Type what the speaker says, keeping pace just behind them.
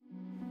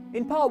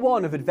In part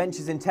 1 of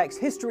Adventures in Tech's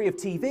history of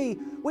TV,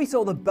 we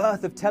saw the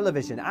birth of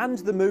television and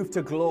the move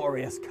to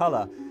glorious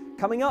colour.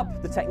 Coming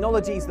up, the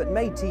technologies that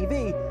made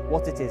TV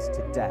what it is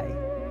today.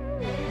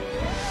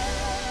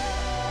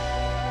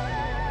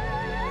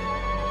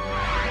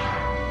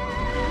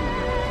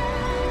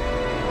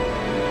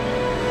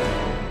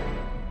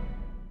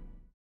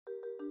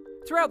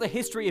 Throughout the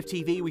history of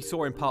TV we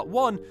saw in part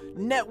 1,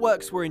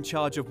 networks were in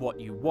charge of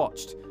what you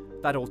watched.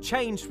 That all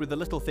changed with a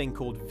little thing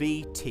called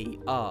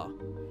VTR.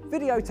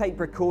 Videotape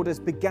recorders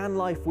began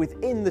life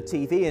within the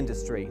TV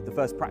industry, the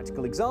first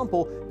practical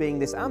example being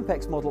this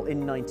Ampex model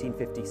in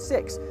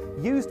 1956,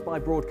 used by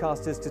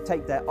broadcasters to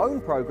tape their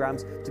own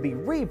programs to be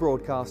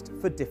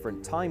rebroadcast for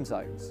different time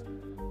zones.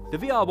 The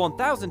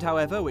VR1000,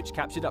 however, which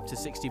captured up to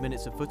 60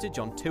 minutes of footage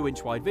on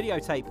 2-inch wide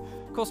videotape,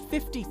 cost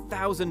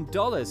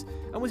 $50,000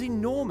 and was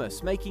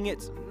enormous, making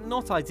it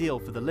not ideal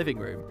for the living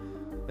room.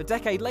 A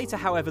decade later,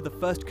 however, the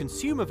first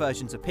consumer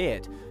versions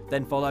appeared.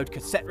 Then followed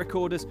cassette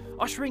recorders,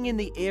 ushering in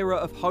the era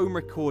of home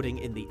recording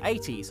in the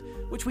 80s,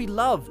 which we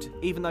loved,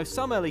 even though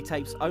some early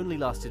tapes only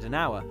lasted an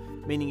hour,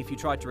 meaning if you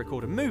tried to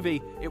record a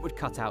movie, it would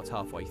cut out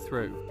halfway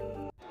through.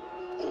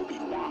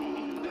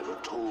 Obi-Wan never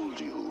told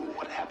you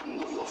what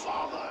happened to your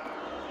father.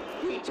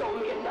 He told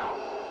me it now.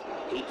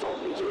 He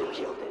told me you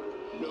killed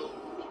him. No.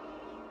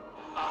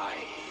 I.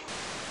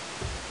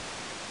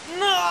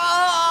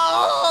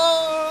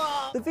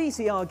 The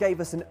VCR gave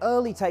us an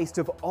early taste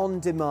of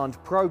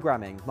on-demand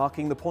programming,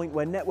 marking the point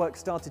where networks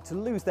started to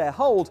lose their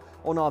hold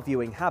on our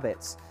viewing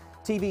habits.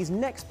 TV's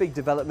next big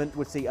development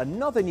would see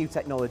another new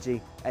technology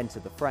enter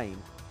the frame.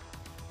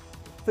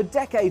 For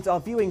decades,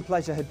 our viewing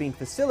pleasure had been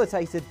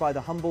facilitated by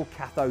the humble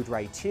cathode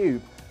ray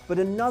tube, but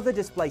another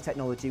display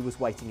technology was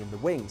waiting in the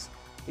wings.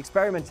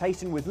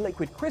 Experimentation with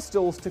liquid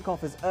crystals took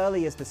off as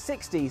early as the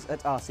 60s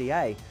at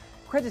RCA.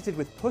 Credited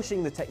with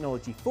pushing the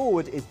technology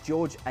forward is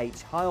George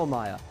H.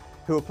 Heilmeyer,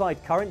 who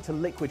applied current to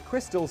liquid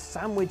crystals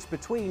sandwiched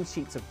between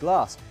sheets of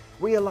glass,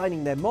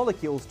 realigning their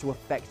molecules to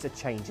affect a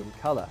change in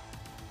colour.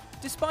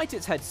 Despite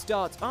its head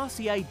start,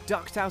 RCA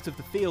ducked out of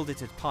the field it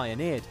had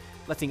pioneered,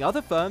 letting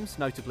other firms,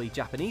 notably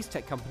Japanese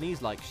tech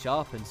companies like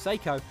Sharp and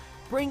Seiko,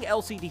 bring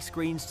LCD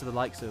screens to the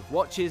likes of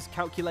watches,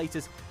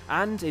 calculators,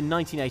 and, in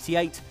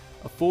 1988,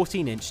 a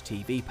 14-inch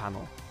TV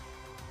panel.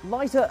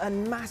 Lighter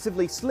and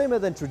massively slimmer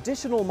than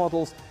traditional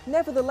models,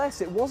 nevertheless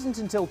it wasn't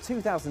until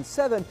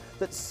 2007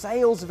 that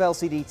sales of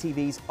LCD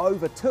TVs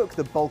overtook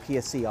the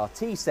bulkier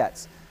CRT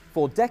sets,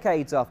 4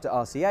 decades after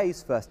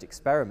RCA's first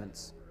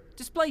experiments.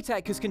 Display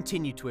tech has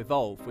continued to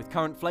evolve, with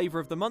current flavour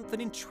of the month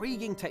an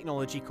intriguing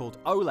technology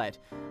called OLED,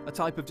 a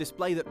type of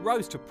display that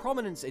rose to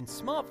prominence in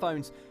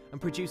smartphones and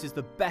produces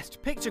the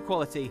best picture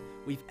quality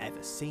we've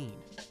ever seen.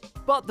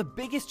 But the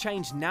biggest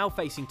change now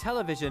facing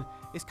television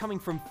is coming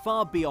from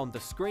far beyond the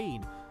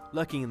screen,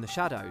 lurking in the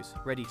shadows,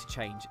 ready to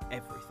change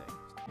everything.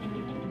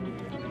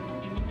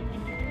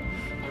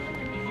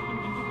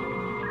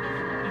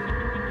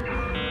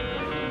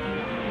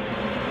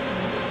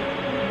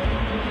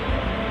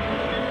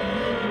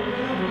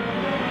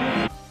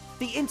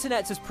 The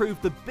internet has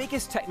proved the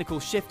biggest technical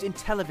shift in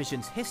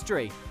television's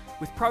history,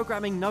 with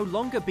programming no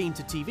longer being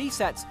to TV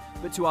sets,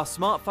 but to our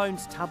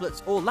smartphones,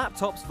 tablets, or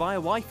laptops via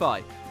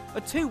Wi-Fi. A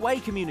two-way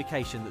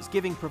communication that's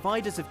giving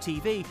providers of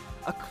TV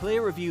a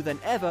clearer view than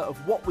ever of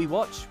what we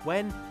watch,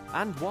 when,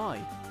 and why.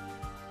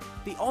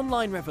 The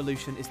online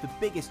revolution is the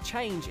biggest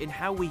change in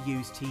how we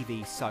use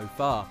TV so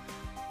far.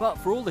 But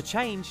for all the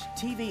change,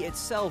 TV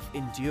itself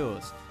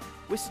endures.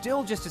 We're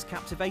still just as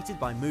captivated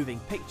by moving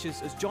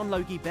pictures as John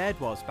Logie Baird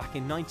was back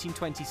in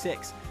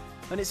 1926,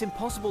 and it's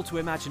impossible to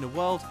imagine a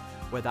world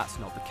where that's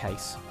not the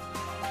case.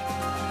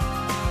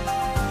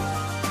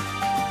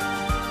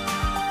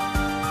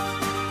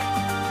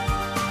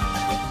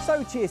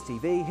 So cheers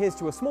TV, here's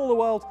to a smaller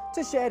world,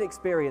 to shared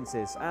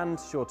experiences and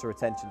shorter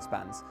attention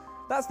spans.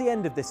 That's the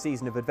end of this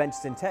season of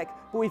Adventures in Tech,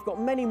 but we've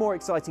got many more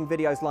exciting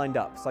videos lined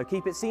up, so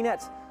keep it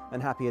CNET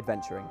and happy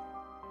adventuring.